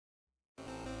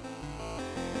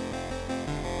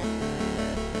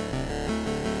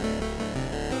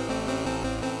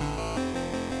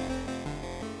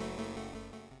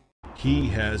He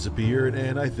has a beard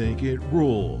and I think it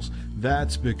rules.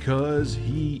 That's because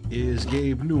he is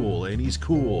Gabe Newell and he's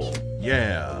cool.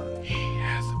 Yeah. He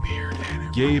has a beard and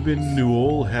it Gaben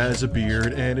Newell has a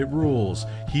beard and it rules.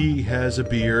 He has a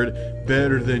beard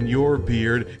better than your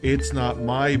beard. It's not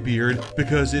my beard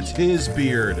because it's his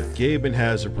beard. Gaben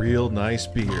has a real nice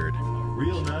beard.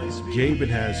 real nice beard. Gaben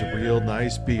has a real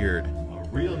nice beard.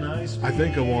 Real nice beard. I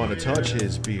think I want to touch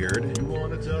his beard You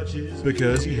wanna touch his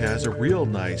because he has a real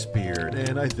nice beard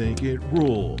and I think it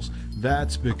rules.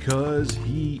 That's because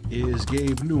he is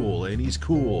Gabe Newell and he's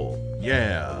cool.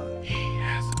 Yeah. He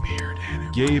has a beard and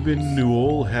it Gaben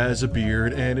Newell has a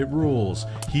beard and it rules.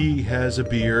 He has a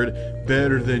beard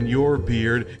better than your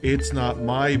beard. It's not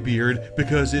my beard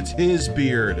because it's his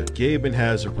beard. Gaben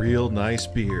has a real nice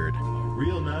beard.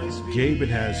 real nice beard. Gaben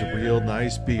has a real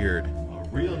nice beard.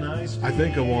 Real nice beard. I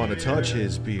think I want to touch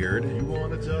his beard You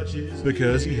wanna touch his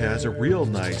because he has a real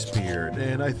nice beard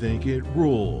and I think it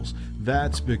rules.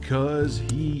 That's because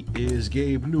he is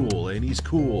Gabe Newell and he's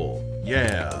cool.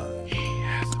 Yeah. He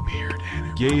has a beard and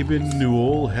it Gaben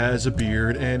Newell has a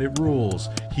beard and it rules.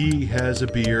 He has a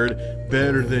beard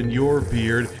better than your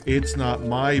beard. It's not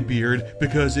my beard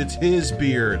because it's his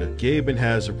beard. Gaben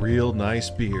has a real nice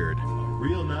beard.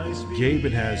 real nice beard.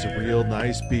 Gaben has a real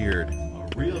nice beard.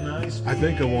 Real nice I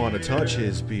think I want to touch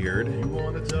his beard You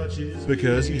wanna touch his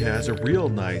because he has a real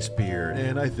nice beard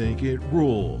and I think it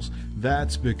rules.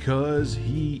 That's because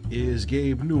he is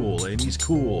Gabe Newell and he's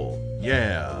cool.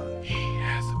 Yeah. He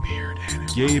has a beard and it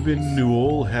Gaben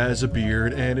Newell has a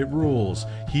beard and it rules.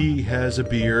 He has a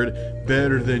beard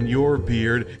better than your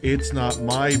beard. It's not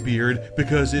my beard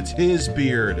because it's his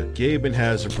beard. Gaben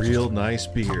has a real nice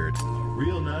beard.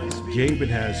 real nice beard. Gaben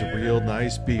has a real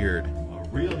nice beard.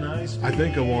 Real nice I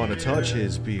think I want to touch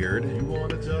his beard You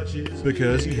wanna touch his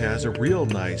because he has a real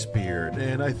nice beard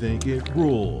and I think it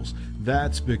rules.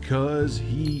 That's because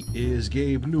he is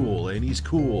Gabe Newell and he's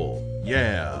cool.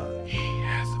 Yeah. He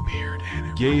has a beard and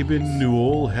it Gaben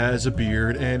Newell has a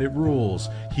beard and it rules.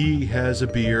 He has a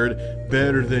beard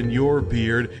better than your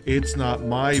beard. It's not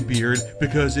my beard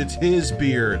because it's his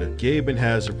beard. Gaben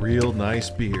has a real nice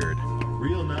beard.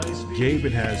 real nice beard.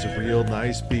 Gaben has a real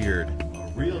nice beard.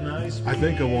 Real nice I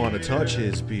think I want to touch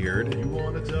his beard You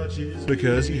wanna touch his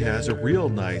because he has a real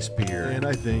nice beard and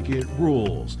I think it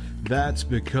rules. That's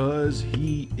because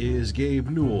he is Gabe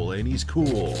Newell and he's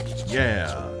cool.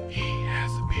 Yeah. He has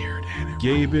a beard and it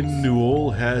Gaben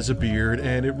Newell has a beard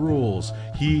and it rules.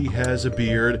 He has a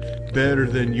beard better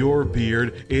than your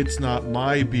beard. It's not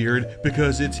my beard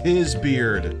because it's his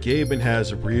beard. Gaben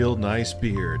has a real nice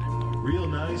beard. real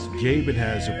nice beard. Gaben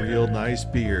has a real nice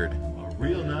beard.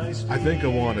 Real nice I think I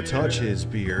want to touch his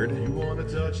beard You wanna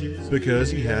touch his because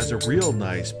he has a real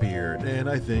nice beard and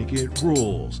I think it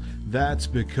rules. That's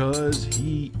because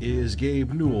he is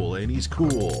Gabe Newell and he's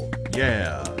cool.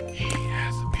 Yeah. He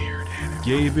has a beard and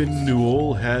it Gaben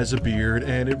Newell has a beard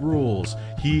and it rules.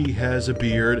 He has a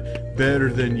beard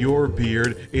better than your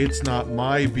beard. It's not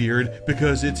my beard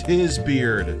because it's his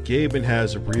beard. Gaben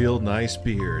has a real nice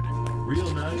beard.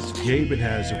 real nice Gaben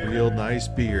has a real nice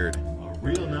beard.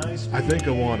 real nice I think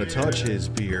I want to touch his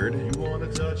beard You wanna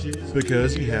touch his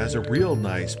because he has a real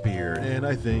nice beard and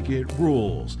I think it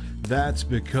rules. That's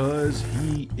because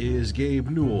he is Gabe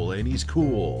Newell and he's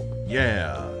cool.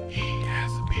 Yeah. He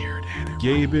has a beard and it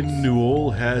Gaben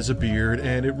Newell has a beard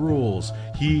and it rules.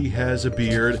 He has a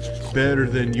beard better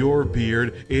than your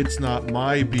beard. It's not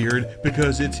my beard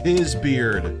because it's his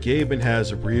beard. Gaben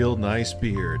has a real nice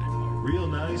beard. real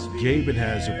nice beard. Gaben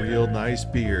has a real nice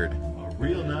beard.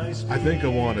 Real nice I think I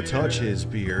want to touch his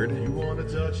beard You wanna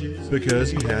touch his because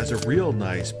he has a real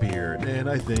nice beard and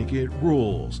I think it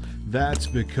rules. That's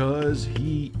because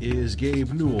he is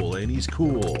Gabe Newell and he's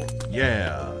cool.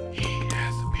 Yeah. He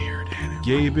has a beard and it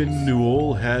Gaben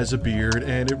Newell has a beard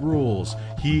and it rules.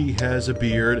 He has a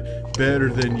beard better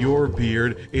than your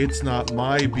beard. It's not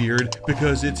my beard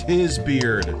because it's his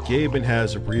beard. Gaben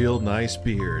has a real nice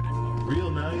beard. real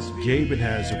nice beard. Gaben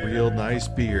has a real nice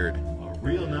beard.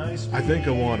 Real nice I think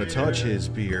I want to touch his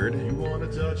beard You wanna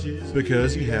touch his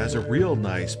because he has a real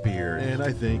nice beard and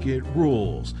I think it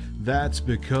rules. That's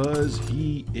because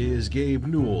he is Gabe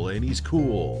Newell and he's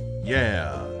cool.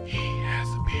 Yeah. He has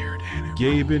a beard and it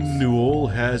Gaben Newell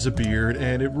has a beard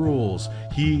and it rules.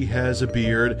 He has a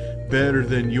beard better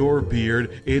than your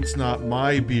beard. It's not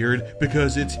my beard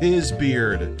because it's his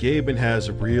beard. Gaben has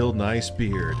a real nice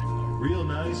beard. real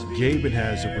nice beard. Gaben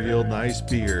has a real nice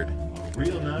beard.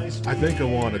 real nice I think I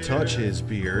want to touch his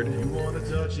beard You wanna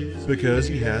touch his because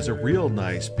he has a real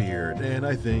nice beard and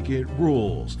I think it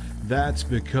rules. That's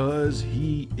because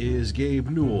he is Gabe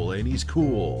Newell and he's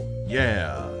cool.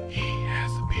 Yeah. He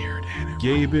has a beard and it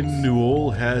Gaben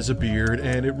Newell has a beard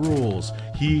and it rules.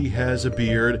 He has a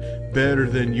beard better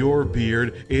than your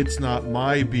beard. It's not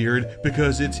my beard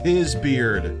because it's his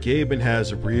beard. Gaben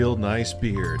has a real nice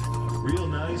beard. Real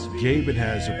nice beard. Gaben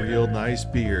has a real nice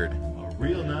beard.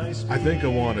 Real nice beard. I think I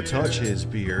want to touch his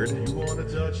beard You wanna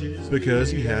touch his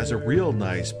because he has a real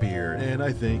nice beard and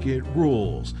I think it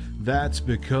rules. That's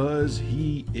because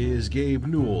he is Gabe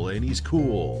Newell and he's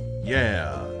cool.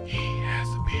 Yeah. He has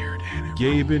a beard and it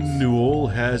Gaben Newell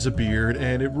has a beard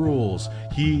and it rules.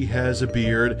 He has a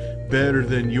beard better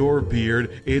than your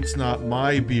beard. It's not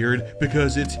my beard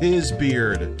because it's his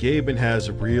beard. Gaben has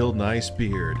a real nice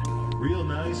beard. Real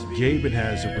nice beard. Gaben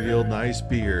has a real nice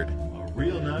beard.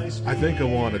 Real nice beard. I think I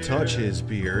want to touch his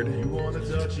beard You wanna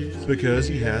touch his because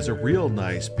he has a real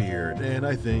nice beard and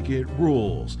I think it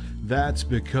rules. That's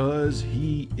because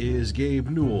he is Gabe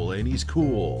Newell and he's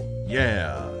cool.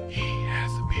 Yeah. He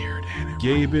has a beard and it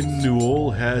Gaben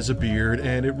Newell has a beard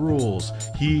and it rules.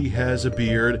 He has a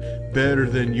beard better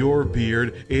than your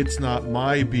beard. It's not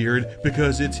my beard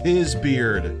because it's his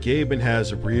beard. Gaben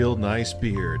has a real nice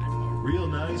beard. Real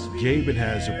nice beard. Gaben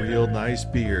has a real nice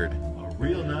beard.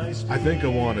 Real nice I think I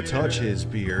want to touch his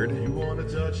beard You wanna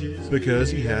touch his because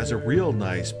he has a real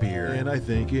nice beard and I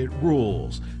think it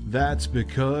rules. That's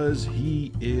because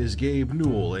he is Gabe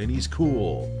Newell and he's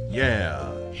cool.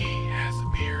 Yeah. He has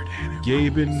a beard and it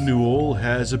Gaben Newell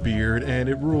has a beard and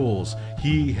it rules.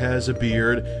 He has a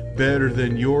beard better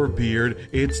than your beard.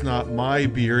 It's not my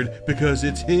beard because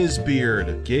it's his beard.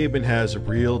 Gaben has a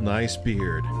real nice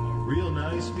beard. Real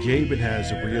nice beard. Gaben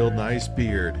has a real nice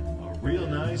beard. Real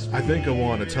nice I think I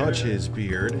want to touch his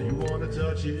beard You wanna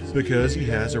touch his because he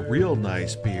has a real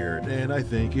nice beard and I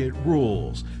think it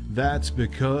rules. That's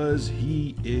because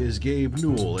he is Gabe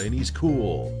Newell and he's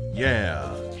cool.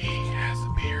 Yeah. He has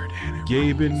a beard and it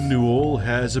Gaben Newell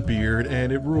has a beard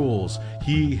and it rules.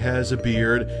 He has a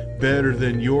beard better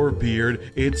than your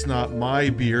beard. It's not my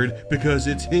beard because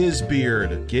it's his beard.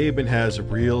 Gaben has a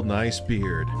real nice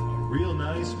beard. Real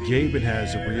nice beard. Gaben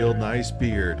has a real nice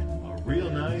beard.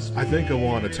 Real nice I think I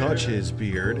want to touch his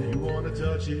beard You wanna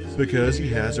touch his because he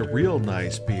has a real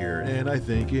nice beard and I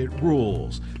think it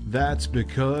rules. That's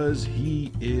because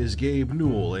he is Gabe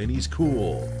Newell and he's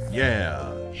cool.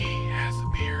 Yeah. He has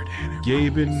a beard and it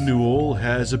Gaben Newell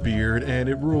has a beard and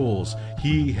it rules.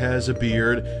 He has a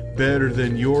beard better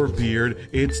than your beard.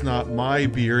 It's not my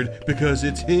beard because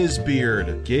it's his beard.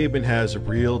 Gaben has a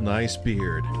real nice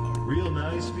beard. Real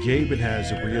nice beard. Gaben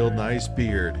has a real nice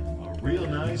beard. Real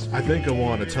nice I think I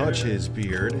want to touch his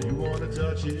beard You wanna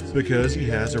touch his because he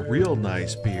has a real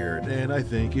nice beard and I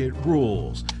think it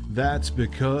rules. That's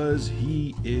because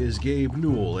he is Gabe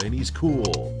Newell and he's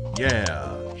cool.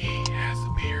 Yeah. He has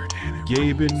a beard and it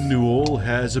Gaben Newell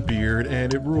has a beard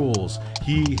and it rules.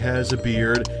 He has a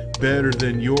beard better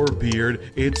than your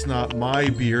beard. It's not my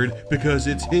beard because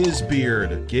it's his beard.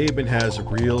 Gaben has a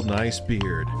real nice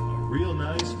beard. Real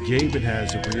nice beard. Gaben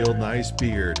has a real nice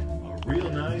beard.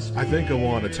 Real nice I think I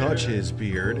want to touch his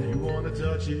beard You wanna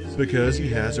touch his because he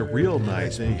has a real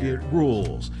nice beard. I think it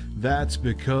rules. That's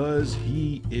because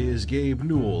he is Gabe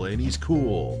Newell and he's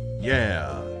cool.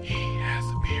 Yeah. He has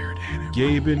a beard and it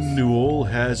Gaben Newell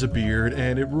has a beard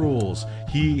and it rules.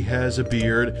 He has a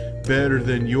beard better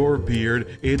than your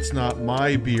beard. It's not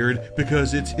my beard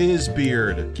because it's his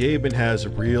beard. Gaben has a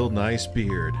real nice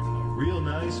beard. Real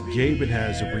nice beard. Gaben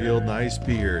has a real nice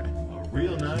beard.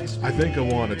 Real nice I think I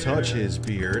want to touch his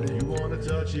beard You wanna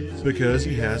touch his because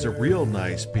he has a real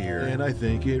nice beard and I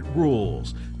think it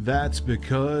rules. That's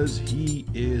because he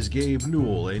is Gabe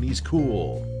Newell and he's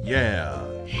cool. Yeah.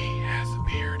 He has a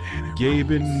beard and it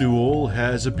Gaben Newell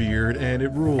has a beard and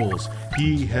it rules.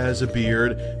 He has a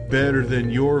beard better than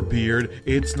your beard.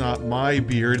 It's not my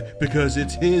beard because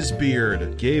it's his beard.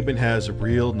 Gaben has a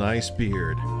real nice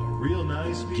beard. Real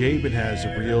nice beard. Gaben has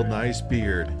a real nice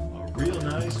beard. Real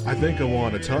nice I think I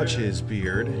want to touch his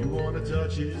beard You wanna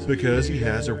touch his because he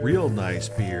has a real nice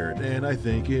beard and I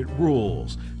think it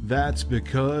rules. That's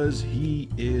because he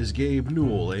is Gabe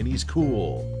Newell and he's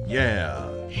cool. Yeah.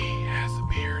 He has a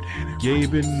beard and it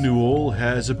Gaben Newell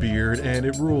has a beard and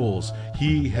it rules.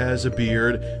 He has a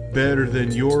beard better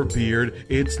than your beard.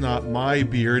 It's not my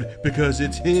beard because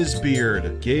it's his beard.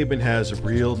 Gaben has a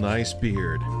real nice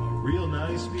beard. Real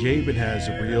nice beard. Gaben has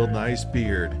a real nice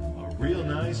beard. Real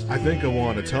nice I think I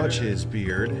want to touch his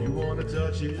beard You wanna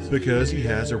touch his because he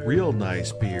has a real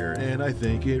nice beard and I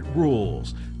think it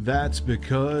rules. That's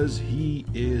because he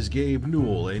is Gabe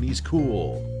Newell and he's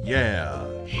cool. Yeah.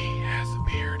 He has a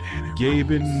beard and it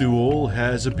Gabe Newell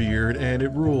has a beard and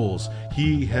it rules.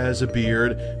 He has a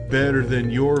beard better than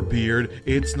your beard.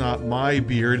 It's not my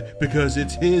beard because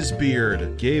it's his beard.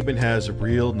 Gaben has a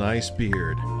real nice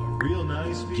beard. Real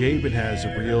nice beard. Gaben has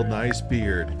a real nice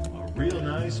beard. Real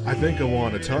nice beard. I think I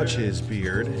want to touch his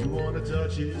beard You wanna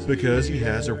touch his because he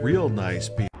has a real nice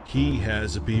beard. He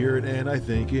has a beard and I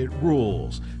think it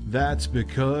rules. That's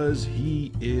because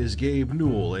he is Gabe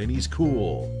Newell and he's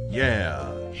cool.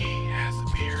 Yeah. He has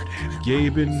a beard and it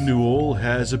Gaben Newell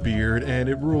has a beard and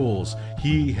it rules.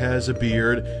 He has a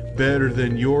beard better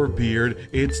than your beard.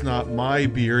 It's not my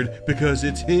beard because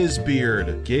it's his beard.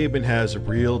 Gaben has a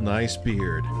real nice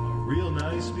beard. real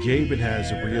nice beard. Gaben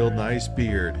has a real nice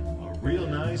beard. Real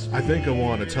nice beard. I think I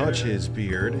want to touch his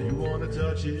beard You wanna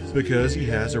touch his because he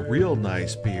has a real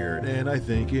nice beard and I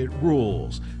think it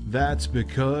rules. That's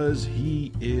because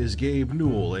he is Gabe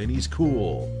Newell and he's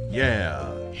cool. Yeah.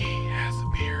 He has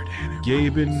a beard and it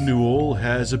Gaben Newell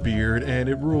has a beard and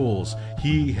it rules.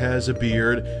 He has a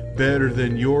beard better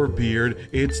than your beard.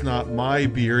 It's not my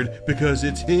beard because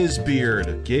it's his beard.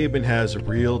 Gaben has a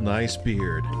real nice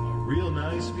beard. real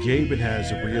nice beard. Gaben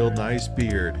has a real nice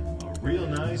beard. Real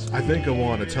nice beard. I think I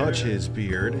want to touch his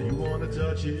beard You wanna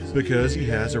touch his because he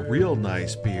has a real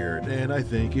nice beard and I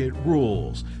think it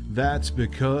rules. That's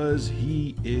because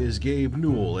he is Gabe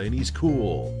Newell and he's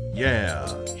cool. Yeah.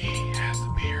 He has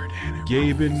a beard and it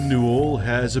Gaben Newell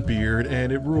has a beard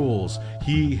and it rules.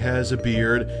 He has a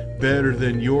beard better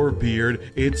than your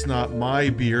beard. It's not my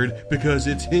beard because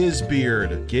it's his beard.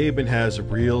 Gaben has a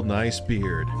real nice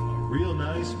beard. real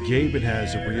nice beard. Gaben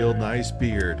has a real nice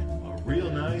beard.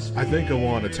 Real nice beard. I think I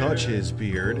want to touch his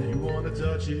beard You wanna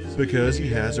touch his because he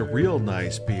has a real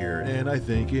nice beard and I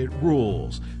think it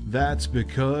rules. That's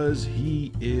because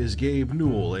he is Gabe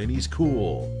Newell and he's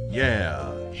cool.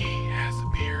 Yeah. He has a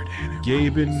beard and it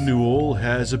Gaben Newell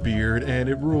has a beard and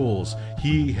it rules.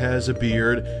 He has a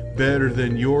beard better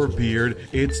than your beard.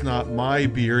 It's not my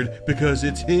beard because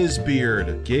it's his beard.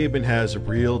 Gaben has a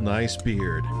real nice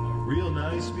beard. real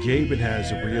nice beard. Gaben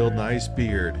has a real nice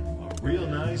beard. Real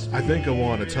nice beard. I think I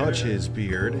want to touch his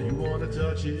beard You wanna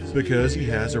touch his because he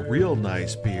has a real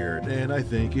nice beard and I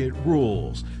think it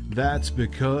rules. That's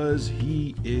because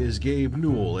he is Gabe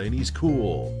Newell and he's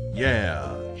cool.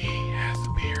 Yeah. He has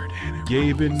a beard and it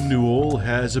Gaben Newell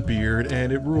has a beard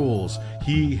and it rules.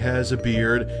 He has a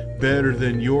beard better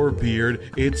than your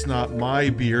beard. It's not my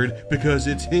beard because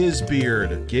it's his beard.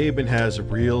 Gaben has a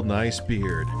real nice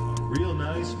beard. real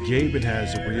nice beard. Gaben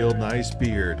has a real nice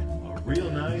beard.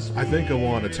 Real nice beard. I think I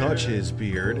want to touch his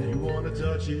beard You wanna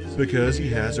touch his because he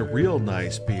has a real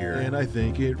nice beard and I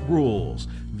think it rules.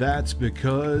 That's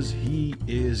because he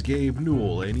is Gabe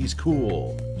Newell and he's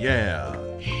cool. Yeah.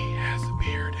 He has a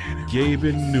beard and it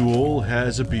Gaben Newell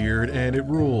has a beard and it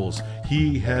rules.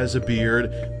 He has a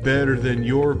beard better than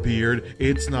your beard.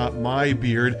 It's not my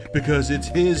beard because it's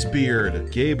his beard.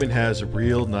 Gaben has a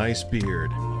real nice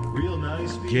beard. real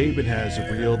nice beard. Gaben has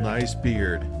a real nice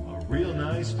beard. Real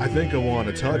nice I think I want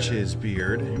to touch his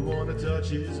beard You wanna touch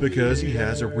his because he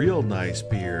has a real nice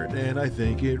beard and I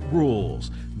think it rules.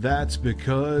 That's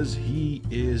because he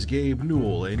is Gabe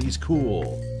Newell and he's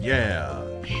cool. Yeah.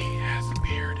 He has a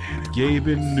beard and it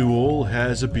Gaben Newell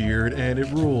has a beard and it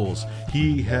rules.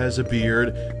 He has a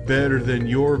beard better than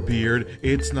your beard.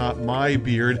 It's not my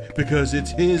beard because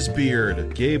it's his beard.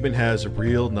 Gaben has a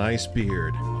real nice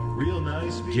beard. real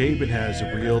nice beard. Gaben has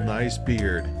a real nice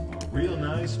beard. Real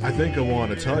nice I think I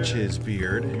want to touch his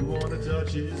beard You wanna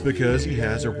touch his because he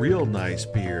has a real nice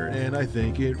beard and I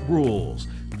think it rules.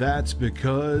 That's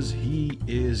because he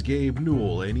is Gabe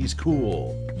Newell and he's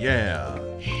cool. Yeah.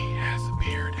 He has a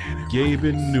beard and it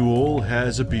Gaben Newell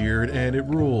has a beard and it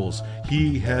rules.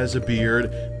 He has a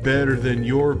beard better than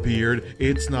your beard.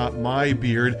 It's not my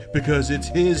beard because it's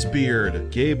his beard.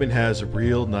 Gaben has a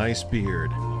real nice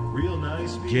beard. real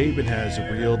nice beard. Gaben has a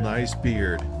real nice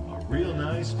beard. Real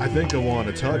nice I think I want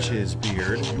to touch his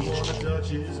beard You wanna touch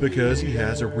his because he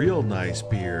has a real nice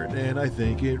beard and I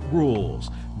think it rules.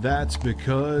 That's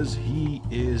because he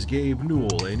is Gabe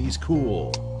Newell and he's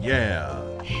cool. Yeah.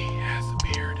 He has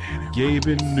a beard and it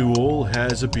Gaben Newell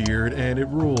has a beard and it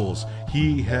rules.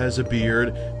 He has a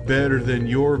beard better than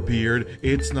your beard.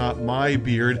 It's not my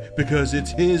beard because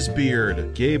it's his beard.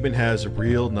 Gaben has a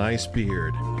real nice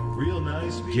beard. real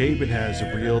nice beard. Gaben has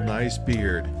a real nice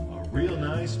beard. Real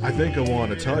nice I think I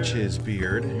want to touch his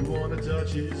beard You wanna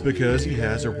touch his because he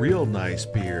has a real nice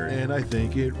beard and I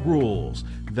think it rules.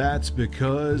 That's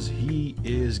because he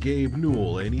is Gabe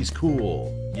Newell and he's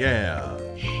cool. Yeah.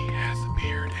 He has a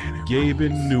beard and Gabe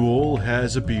Newell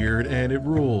has a beard and it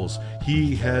rules.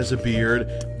 He has a beard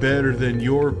better than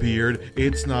your beard.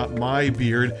 It's not my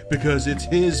beard because it's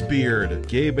his beard.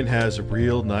 Gaben has a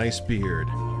real nice beard.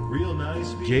 Real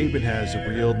nice beard. Gaben has a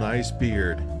real nice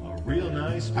beard. Real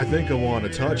nice beard. I think I want to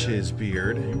touch his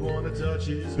beard You wanna touch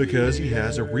his because he beard.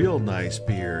 has a real nice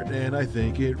beard and I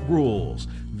think it rules.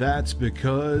 That's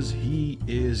because he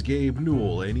is Gabe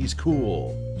Newell and he's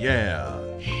cool. Yeah.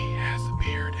 He has a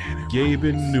beard and it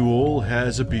Gaben Newell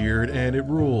has a beard and it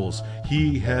rules.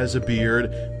 He has a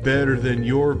beard better than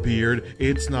your beard.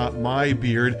 It's not my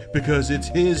beard because it's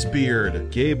his beard.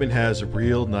 Gaben has a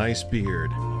real nice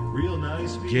beard. Real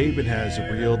nice beard. Gaben has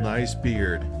a real nice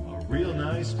beard. Real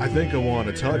nice I beard. think I want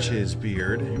to touch his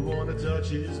beard You wanna touch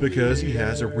his because he beard.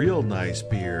 has a real nice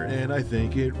beard and I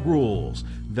think it rules.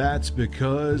 That's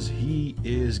because he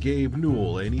is Gabe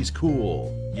Newell and he's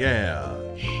cool. Yeah.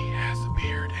 He has a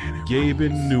beard and it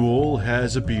Gaben Newell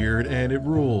has a beard and it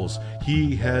rules.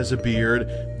 He has a beard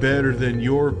better than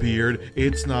your beard.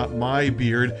 It's not my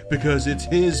beard because it's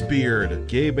his beard.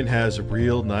 Gaben has a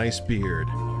real nice beard.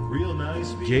 Real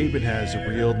nice beard. Gaben has a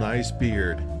real nice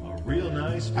beard. Real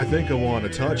nice beard. I think I want to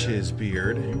touch his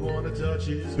beard You wanna touch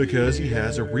his because he beard.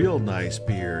 has a real nice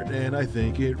beard and I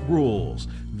think it rules.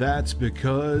 That's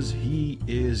because he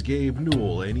is Gabe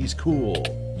Newell and he's cool.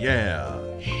 Yeah.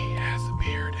 He has a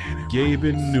beard and it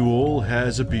Gaben Newell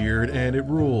has a beard and it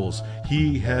rules.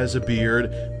 He has a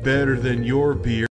beard better than your beard.